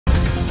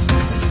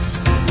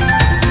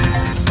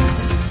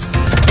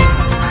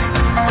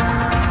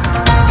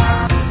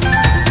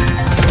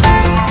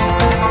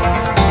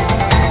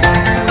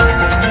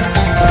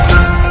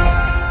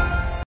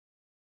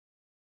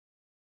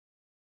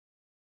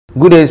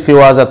Good day,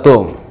 viewers at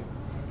home.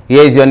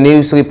 Here is your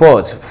news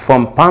report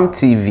from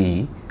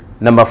Palmtv,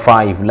 number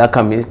 5,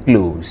 Lakami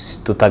Close,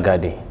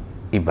 Totagade,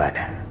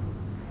 Ibadan.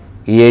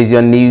 Here is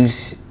your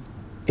news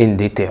in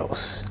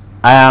details.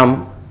 I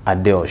am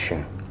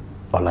Adeoshin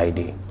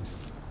Olaide.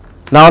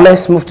 Now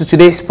let's move to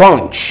today's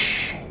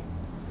punch.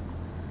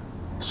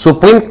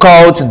 Supreme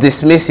Court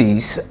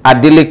dismisses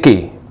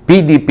Adeleke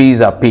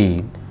PDP's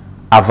appeal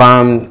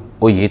around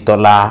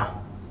Oyetola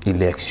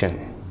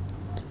election.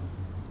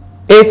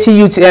 80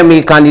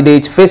 UTME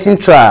candidates facing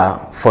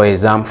trial for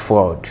exam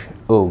fraud.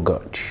 Oh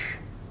God.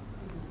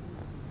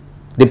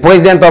 The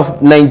president of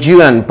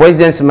Nigerian,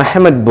 President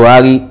Muhammad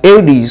Buhari,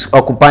 held his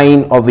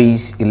occupying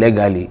office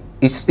illegally.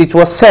 It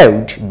was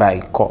served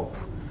by COP.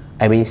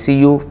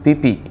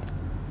 CUPP.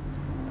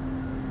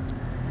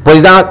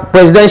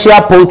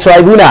 Presidential Poll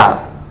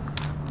Tribunal.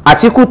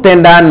 Article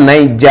tender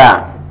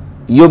Niger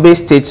Yobe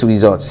State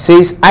result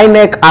says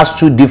INEC has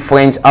 2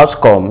 different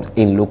outcomes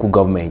in local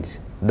governments.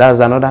 That's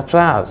another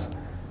trials.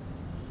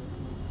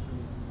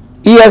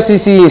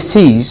 EFCC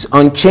insists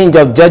on change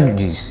of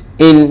judges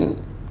in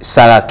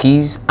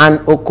Saraki's and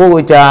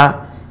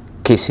Okoroja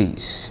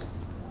cases.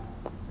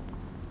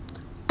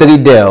 3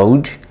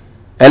 dead,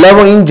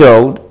 11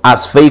 injured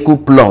as vehicle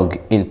plunged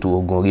into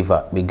Ogun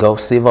River. May God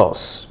save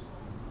us.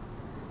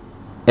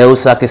 El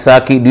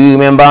Sakisaki, do you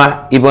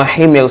remember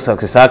Ibrahim El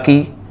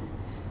Sakisaki?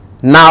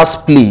 Now's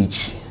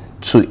pledge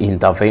to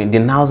intervene. The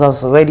Naws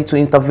are ready to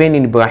intervene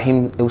in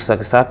Ibrahim El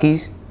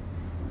Sakisaki's.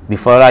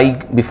 Before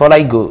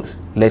I go,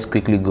 let's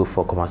quickly go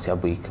for commercial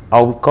break.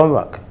 I will come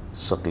back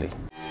shortly.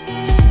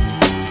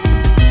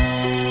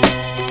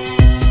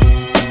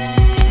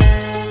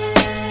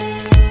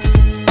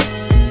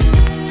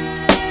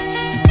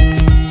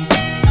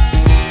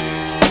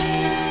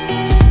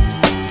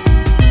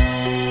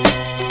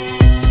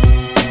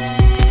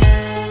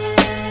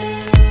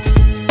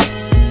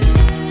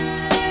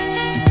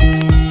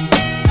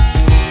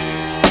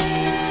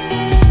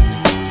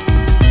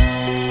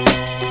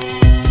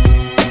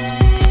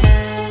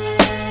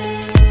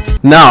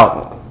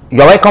 Now,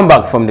 you're welcome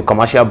back from the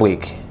commercial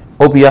break.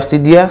 Hope you are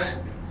still there.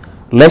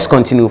 Let's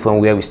continue from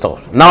where we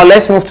stopped. Now,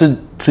 let's move to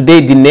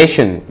today, The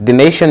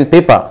Nation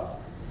paper.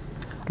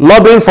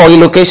 Lobbying for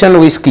relocation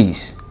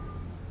risks.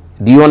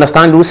 Do you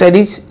understand who said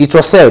it? It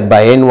was said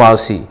by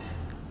NYC,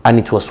 and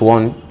it was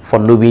one for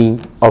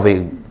lobbying of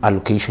a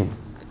allocation.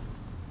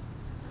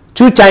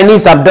 2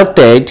 Chinese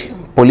abducted,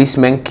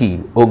 policemen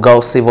killed, or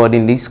girls saved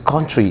in these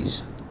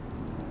countries.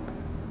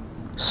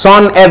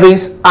 Son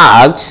Evans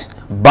acts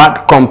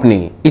bad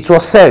company. It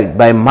was said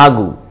by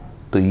Magu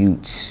to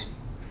youths.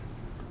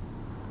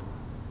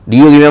 Do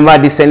you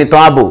remember the Senator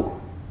Abo?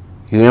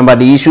 You remember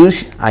the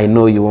issues? I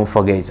know you won't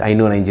forget. I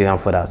know Nigerian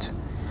for that.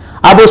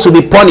 Abo should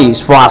be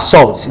punished for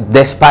assault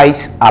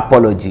despite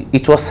apology.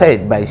 It was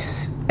said by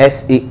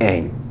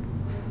SAN.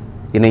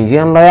 The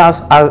Nigerian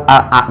lawyers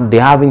they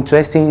have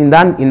interest in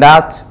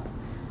that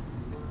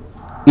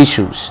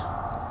issues.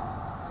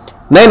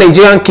 9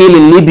 Nigerian killed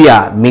in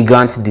Libya,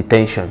 migrant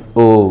detention.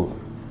 Oh,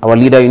 our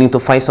leader, you need to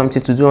find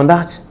something to do on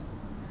that.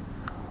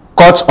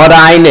 Court order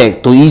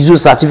INEC to issue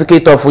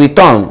certificate of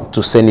return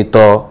to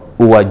Senator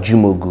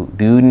Uwajumogu.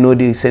 Do you know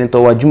the Senator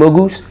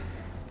Uwajumogus?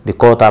 The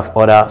court have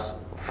orders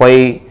for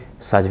a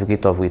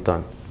certificate of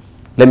return.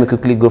 Let me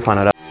quickly go for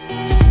another.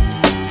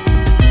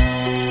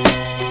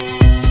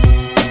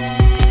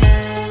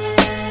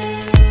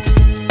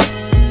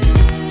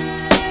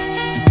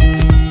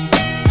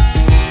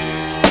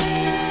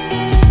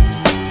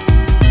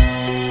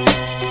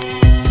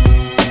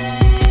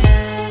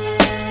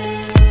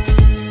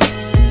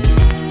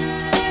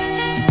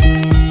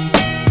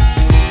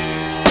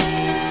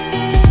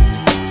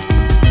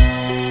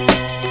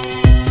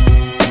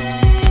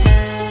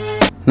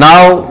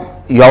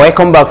 Now, you are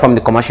welcome back from the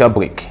commercial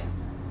break.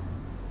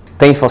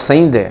 Thanks for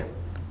staying there.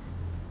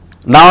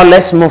 Now,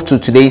 let's move to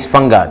today's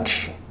vanguard.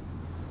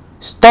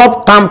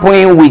 Stop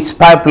tampering with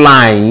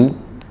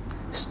pipeline.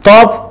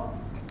 Stop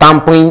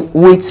tampering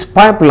with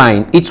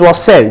pipeline. It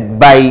was said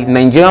by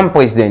Nigerian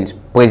President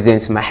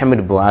Muhammad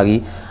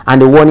Buhari,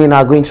 and the warning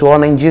are going to all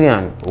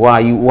Nigerians.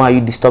 Why are you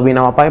disturbing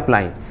our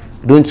pipeline?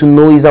 Don't you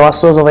know it's our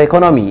source of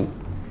economy?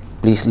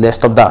 Please, let's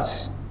stop that.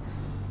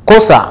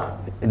 Kosa.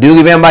 Do you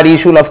remember the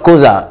issue of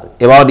Kosa,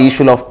 about the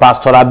issue of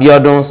Pastor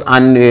Abiodun's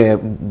and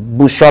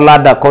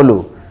Bushola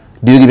Dakolo?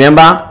 Do you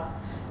remember?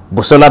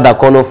 Bushola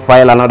Dakolo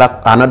filed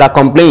another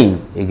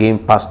complaint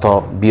against Pastor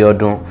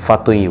Biodun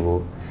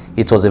Fatoyibo.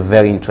 It was a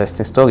very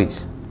interesting story.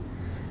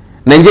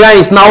 Nigeria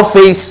is now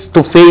face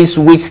to face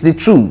with the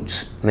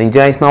truth.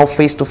 Nigeria is now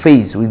face to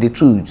face with the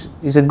truth.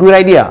 It's a good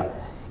idea.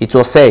 It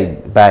was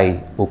said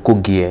by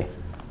Okogie.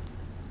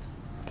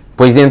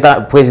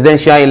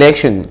 Presidential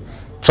election.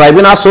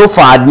 Tribunal so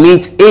far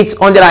admits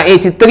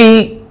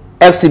 883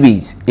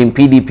 exhibits in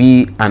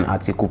PDP and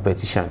article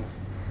petition.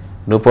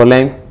 No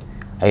problem.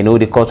 I know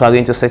the court are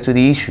going to settle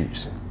the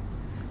issues.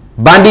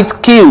 Bandits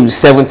kill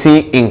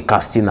 17 in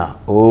Castina.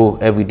 Oh,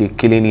 everyday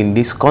killing in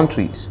these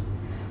countries.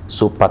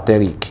 So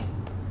pathetic.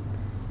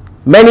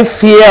 Many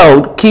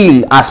feared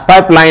kill as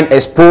pipeline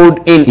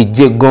exploded in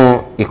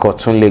Ijegon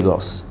Ikotun,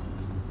 Lagos.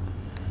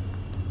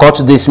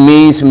 Court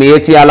dismiss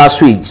Miyetti Allah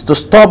switch to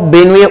stop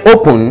Benue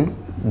Open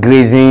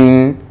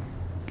grazing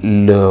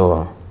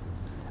law.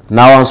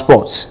 Now on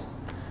sports.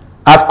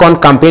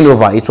 AFCON campaign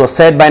over. It was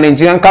said by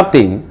Nigerian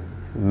captain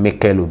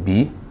Mikel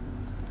Obi.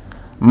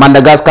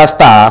 Madagascar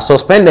star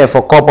suspended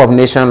for Cup of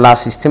Nations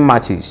last 16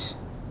 matches.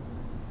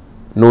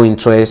 No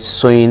interest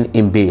showing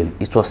in bail.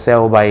 It was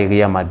sold by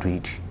Real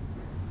Madrid.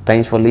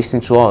 Thanks for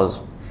listening to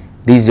us.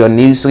 This is your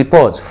news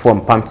report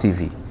from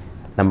Palmtv.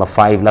 Number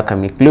 5,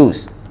 Lakami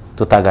Close,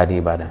 Total Garden,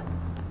 Ibadan.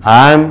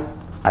 I'm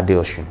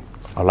Adeosun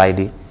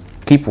Olaide.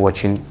 Keep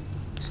watching.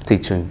 Stay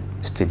tuned.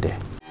 Stay there.